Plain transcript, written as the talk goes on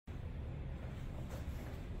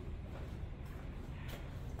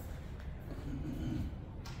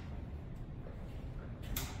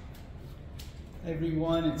Hey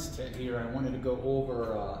everyone, it's Ted here. I wanted to go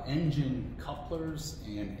over engine couplers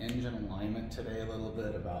and engine alignment today a little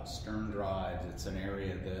bit about Sterndrive. It's an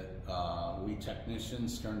area that we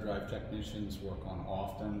technicians, Sterndrive technicians, work on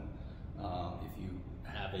often. If you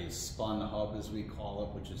have a spun hub, as we call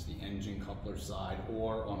it, which is the engine coupler side,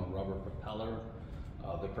 or on a rubber propeller,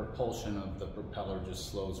 the propulsion of the propeller just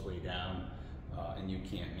slows way down and you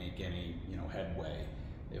can't make any headway.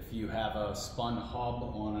 If you have a spun hub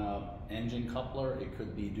on an engine coupler, it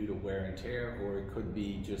could be due to wear and tear, or it could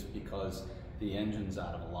be just because the engine's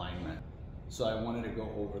out of alignment. So I wanted to go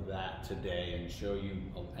over that today and show you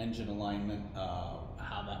engine alignment,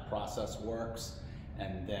 how that process works,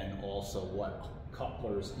 and then also what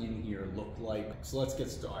couplers in here look like. So let's get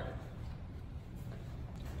started.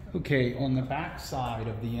 Okay, on the back side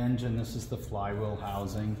of the engine, this is the flywheel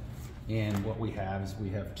housing. And what we have is we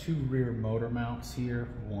have two rear motor mounts here,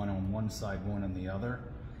 one on one side, one on the other.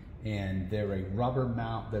 And they're a rubber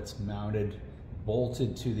mount that's mounted,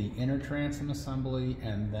 bolted to the inner transom assembly,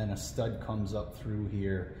 and then a stud comes up through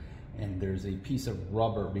here, and there's a piece of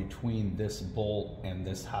rubber between this bolt and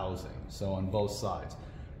this housing, so on both sides.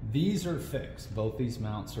 These are fixed, both these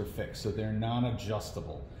mounts are fixed, so they're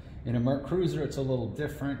non-adjustable. In a Merc Cruiser, it's a little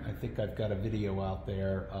different. I think I've got a video out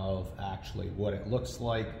there of actually what it looks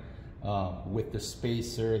like. With the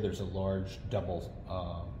spacer, there's a large double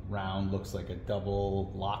round, looks like a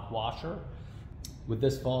double lock washer. With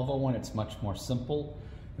this Volvo one, it's much more simple.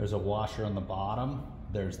 There's a washer on the bottom,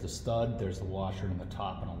 there's the stud, there's the washer on the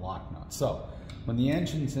top, and a lock nut. So when the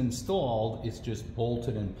engine's installed, it's just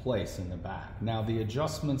bolted in place in the back. Now the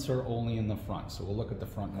adjustments are only in the front, so we'll look at the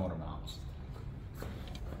front motor mounts.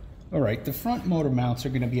 All right, the front motor mounts are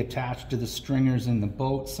going to be attached to the stringers in the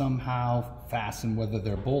boat somehow, fastened whether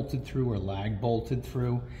they're bolted through or lag bolted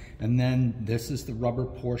through. And then this is the rubber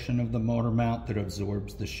portion of the motor mount that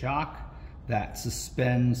absorbs the shock, that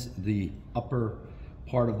suspends the upper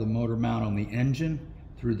part of the motor mount on the engine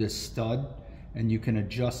through this stud, and you can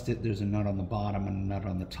adjust it. There's a nut on the bottom and a nut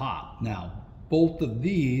on the top. Now, both of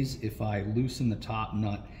these, if I loosen the top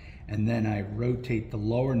nut and then I rotate the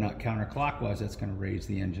lower nut counterclockwise, that's going to raise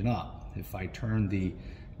the engine up. If I turn the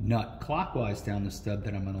nut clockwise down the stud,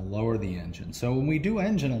 then I'm going to lower the engine. So when we do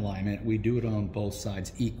engine alignment, we do it on both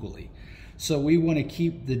sides equally. So we want to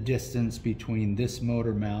keep the distance between this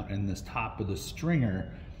motor mount and this top of the stringer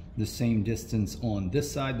the same distance on this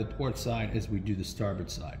side, the port side, as we do the starboard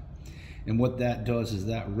side. And what that does is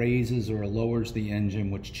that raises or lowers the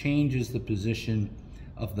engine, which changes the position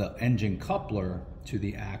of the engine coupler to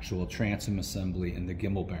the actual transom assembly and the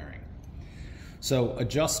gimbal bearing. So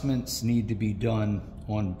adjustments need to be done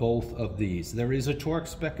on both of these. There is a torque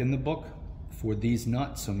spec in the book for these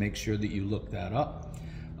nuts, so make sure that you look that up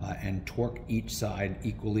and torque each side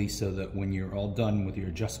equally so that when you're all done with your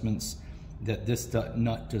adjustments, that this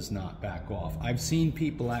nut does not back off. I've seen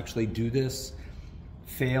people actually do this,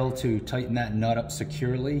 fail to tighten that nut up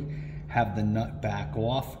securely, have the nut back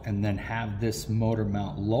off, and then have this motor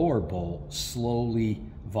mount lower bolt slowly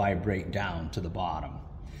vibrate down to the bottom.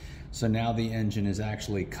 So now the engine is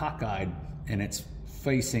actually cockeyed and it's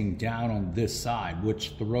facing down on this side,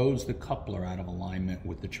 which throws the coupler out of alignment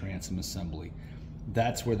with the transom assembly.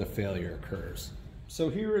 That's where the failure occurs. So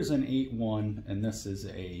here is an 8-1, and this is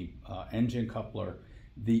a engine coupler.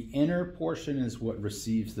 The inner portion is what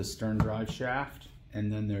receives the Sterndrive shaft,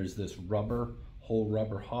 and then there's this whole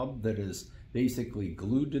rubber hub that is basically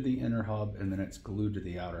glued to the inner hub, and then it's glued to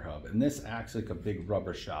the outer hub. And this acts like a big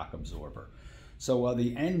rubber shock absorber. So while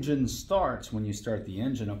the engine starts, when you start the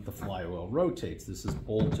engine up, the flywheel rotates. This is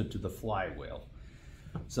bolted to the flywheel.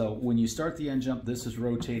 So when you start the engine up, this is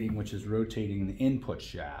rotating, which is rotating the input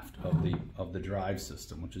shaft of the drive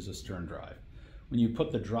system, which is a Sterndrive. When you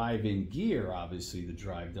put the drive in gear, obviously the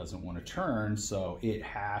drive doesn't want to turn, so it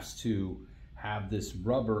has to have this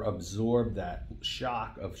rubber absorb that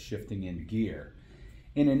shock of shifting in gear.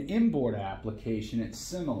 In an inboard application, it's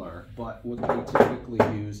similar, but what they typically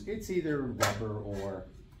use, it's either rubber or,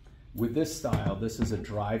 with this style, this is a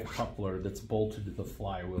drive coupler that's bolted to the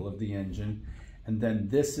flywheel of the engine, and then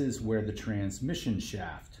this is where the transmission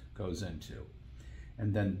shaft goes into.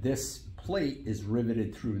 And then this plate is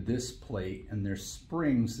riveted through this plate, and there's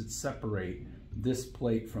springs that separate this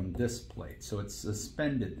plate from this plate, so it's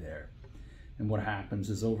suspended there. And what happens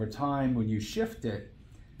is over time, when you shift it,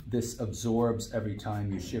 this absorbs every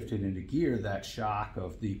time you shift it into gear, that shock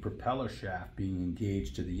of the propeller shaft being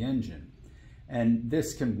engaged to the engine. And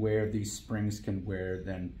this can wear, these springs can wear,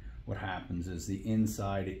 then what happens is the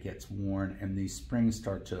inside, it gets worn, and these springs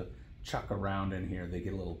start to chuck around in here, they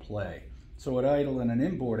get a little play. So at idle in an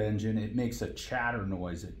inboard engine, it makes a chatter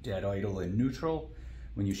noise at dead idle in neutral,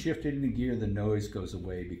 When you shift it into gear, the noise goes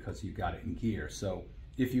away because you got it in gear. So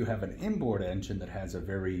if you have an inboard engine that has a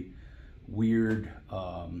very weird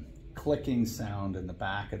clicking sound in the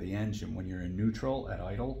back of the engine when you're in neutral at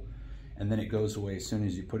idle, and then it goes away as soon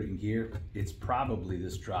as you put it in gear, it's probably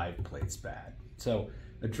this drive plate's bad. So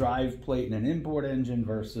a drive plate in an inboard engine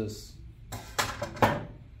versus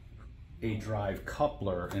a drive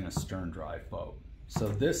coupler in a stern drive boat. So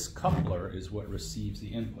this coupler is what receives the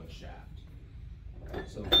input shaft.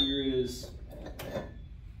 So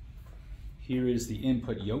here is the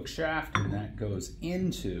input yoke shaft, and that goes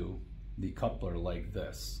into the coupler like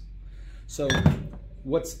this. So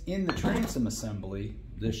what's in the transom assembly,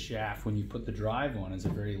 this shaft, when you put the drive on, is a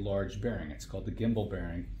very large bearing. It's called the gimbal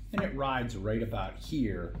bearing, and it rides right about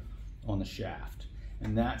here on the shaft,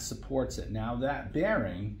 and that supports it. Now that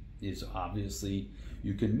bearing is obviously,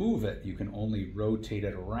 you can move it, you can only rotate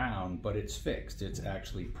it around, but it's fixed. It's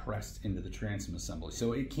actually pressed into the transom assembly.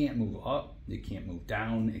 So it can't move up, it can't move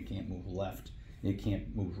down, it can't move left, it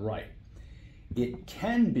can't move right. It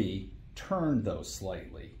can be turned though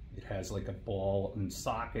slightly. It has like a ball and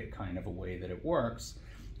socket kind of a way that it works,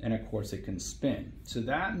 and of course it can spin. So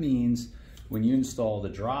that means when you install the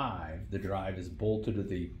drive is bolted to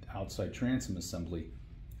the outside transom assembly.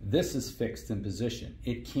 This is fixed in position.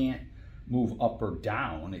 It can't move up or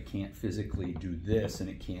down. It can't physically do this, and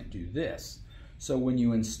it can't do this. So when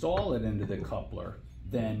you install it into the coupler,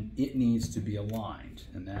 then it needs to be aligned.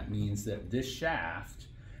 And that means that this shaft,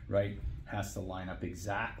 right, has to line up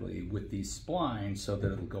exactly with these splines so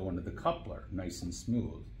that it'll go into the coupler nice and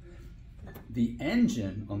smooth. The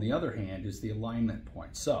engine, on the other hand, is the alignment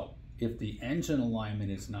point. So if the engine alignment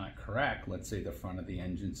is not correct, let's say the front of the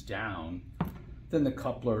engine's down, then the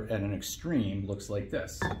coupler at an extreme looks like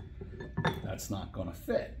this. That's not going to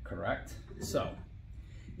fit, correct? So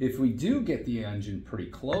if we do get the engine pretty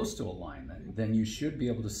close to alignment, then you should be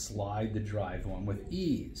able to slide the drive on with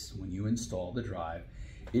ease. When you install the drive,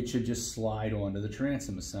 it should just slide onto the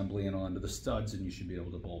transom assembly and onto the studs, and you should be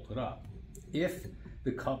able to bolt it up. If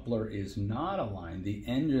the coupler is not aligned, the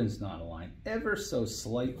engine's not aligned ever so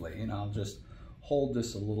slightly, and I'll just hold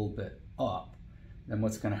this a little bit up, then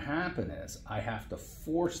what's going to happen is I have to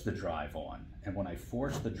force the drive on. And when I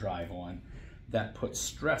force the drive on, that puts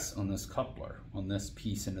stress on this coupler, on this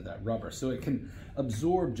piece into that rubber. So it can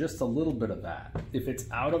absorb just a little bit of that. If it's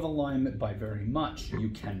out of alignment by very much, you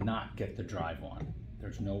cannot get the drive on.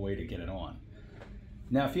 There's no way to get it on.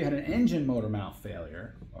 Now, if you had an engine motor mount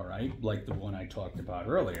failure, all right, like the one I talked about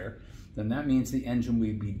earlier, then that means the engine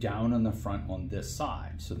would be down on the front on this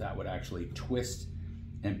side. So that would actually twist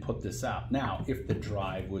and put this out. Now, if the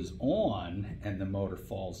drive was on and the motor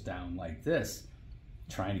falls down like this,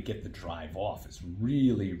 trying to get the drive off is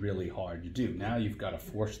really, really hard to do. Now you've got to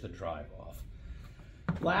force the drive off.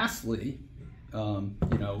 Lastly,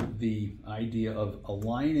 you know, the idea of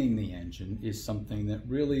aligning the engine is something that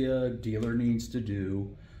really a dealer needs to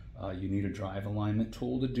do. You need a drive alignment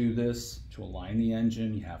tool to do this, to align the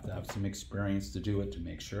engine. You have to have some experience to do it to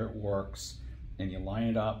make sure it works. And you line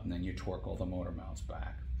it up, and then you torque all the motor mounts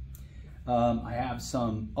back. I have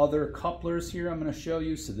some other couplers here I'm going to show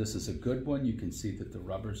you. So this is a good one. You can see that the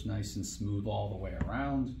rubber's nice and smooth all the way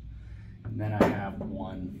around. And then I have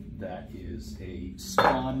one that is a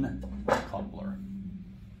spun coupler.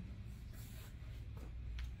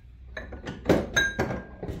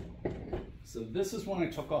 So this is one I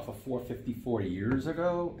took off a 454 years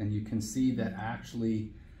ago, and you can see that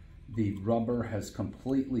actually the rubber has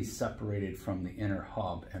completely separated from the inner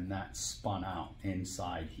hub, and that spun out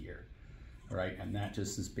inside here, right? And that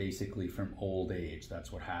just is basically from old age.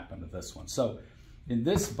 That's what happened to this one. So in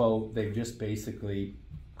this boat, they just basically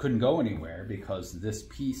couldn't go anywhere because this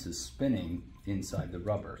piece is spinning inside the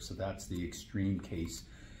rubber. So that's the extreme case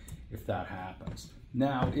if that happens.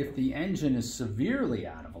 Now, if the engine is severely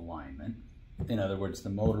out of alignment, in other words, the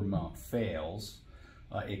motor mount fails,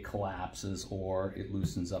 it collapses or it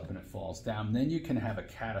loosens up and it falls down, then you can have a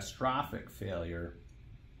catastrophic failure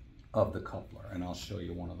of the coupler, and I'll show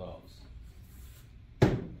you one of those.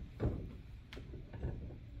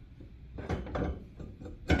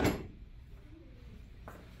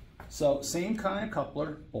 So same kind of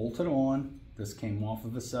coupler, bolted on. This came off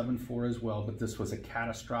of a 7.4 as well, but this was a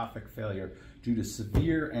catastrophic failure due to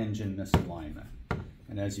severe engine misalignment.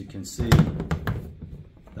 And as you can see,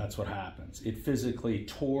 that's what happens. It physically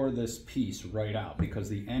tore this piece right out because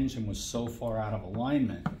the engine was so far out of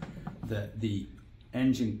alignment that the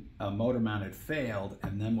engine motor mount had failed,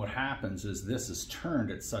 and then what happens is this is turned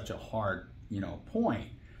at such a hard, point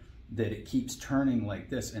that it keeps turning like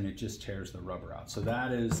this, and it just tears the rubber out. So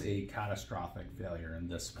that is a catastrophic failure in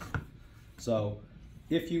this one. So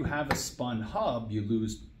If you have a spun hub, you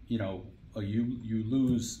lose, you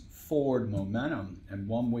lose forward momentum, and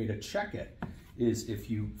one way to check it is if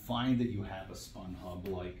you find that you have a spun hub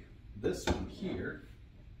like this one here.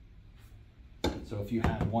 So if you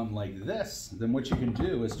have one like this, then what you can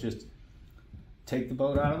do is just take the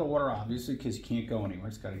boat out of the water, obviously, because you can't go anywhere.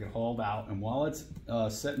 It's got to get hauled out. And while it's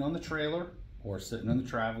sitting on the trailer or sitting in the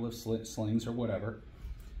travel lift, slings or whatever,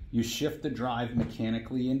 you shift the drive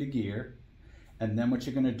mechanically into gear. And then what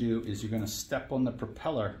you're going to do is you're going to step on the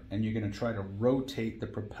propeller and you're going to try to rotate the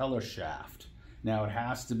propeller shaft. Now it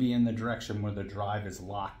has to be in the direction where the drive is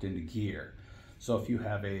locked into gear. So if you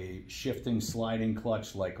have a shifting sliding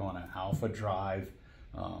clutch like on an Alpha drive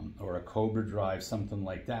or a Cobra drive, something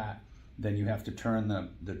like that, then you have to turn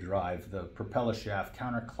the propeller shaft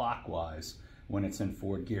counterclockwise when it's in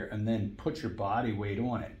forward gear, and then put your body weight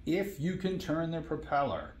on it. If you can turn the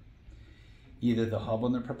propeller, either the hub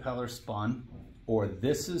on the propeller spun, or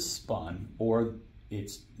this is spun, or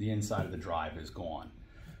it's the inside of the drive is gone.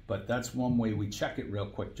 But that's one way we check it real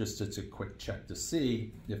quick, just as a quick check to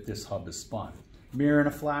see if this hub is spun. Mirror and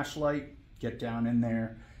a flashlight, get down in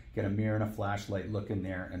there, get a mirror and a flashlight, look in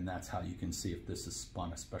there, and that's how you can see if this is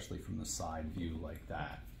spun, especially from the side view like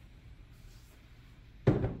that.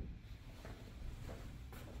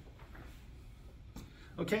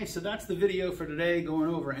 Okay, so that's the video for today,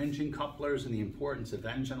 going over engine couplers and the importance of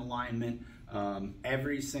engine alignment.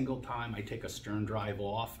 Every single time I take a stern drive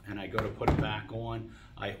off and I go to put it back on,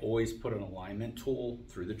 I always put an alignment tool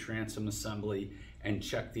through the transom assembly and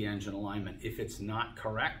check the engine alignment. If it's not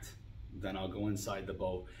correct, then I'll go inside the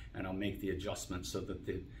boat and I'll make the adjustment so that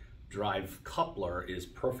the drive coupler is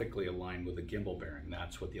perfectly aligned with the gimbal bearing.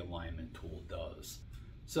 That's what the alignment tool does.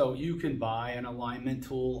 So you can buy an alignment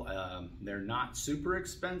tool. They're not super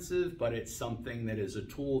expensive, but it's something that is a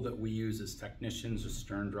tool that we use as technicians with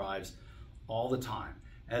stern drives all the time.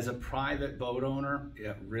 As a private boat owner,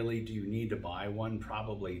 really, do you need to buy one?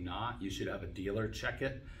 Probably not. You should have a dealer check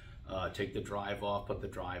it, take the drive off, put the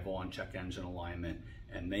drive on, check engine alignment,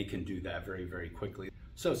 and they can do that very, very quickly.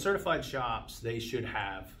 So certified shops, they should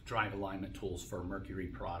have drive alignment tools for Mercury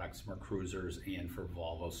products, Mercruisers, and for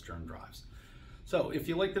Volvo stern drives. So if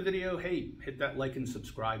you like the video, hey, hit that like and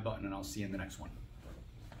subscribe button, and I'll see you in the next one.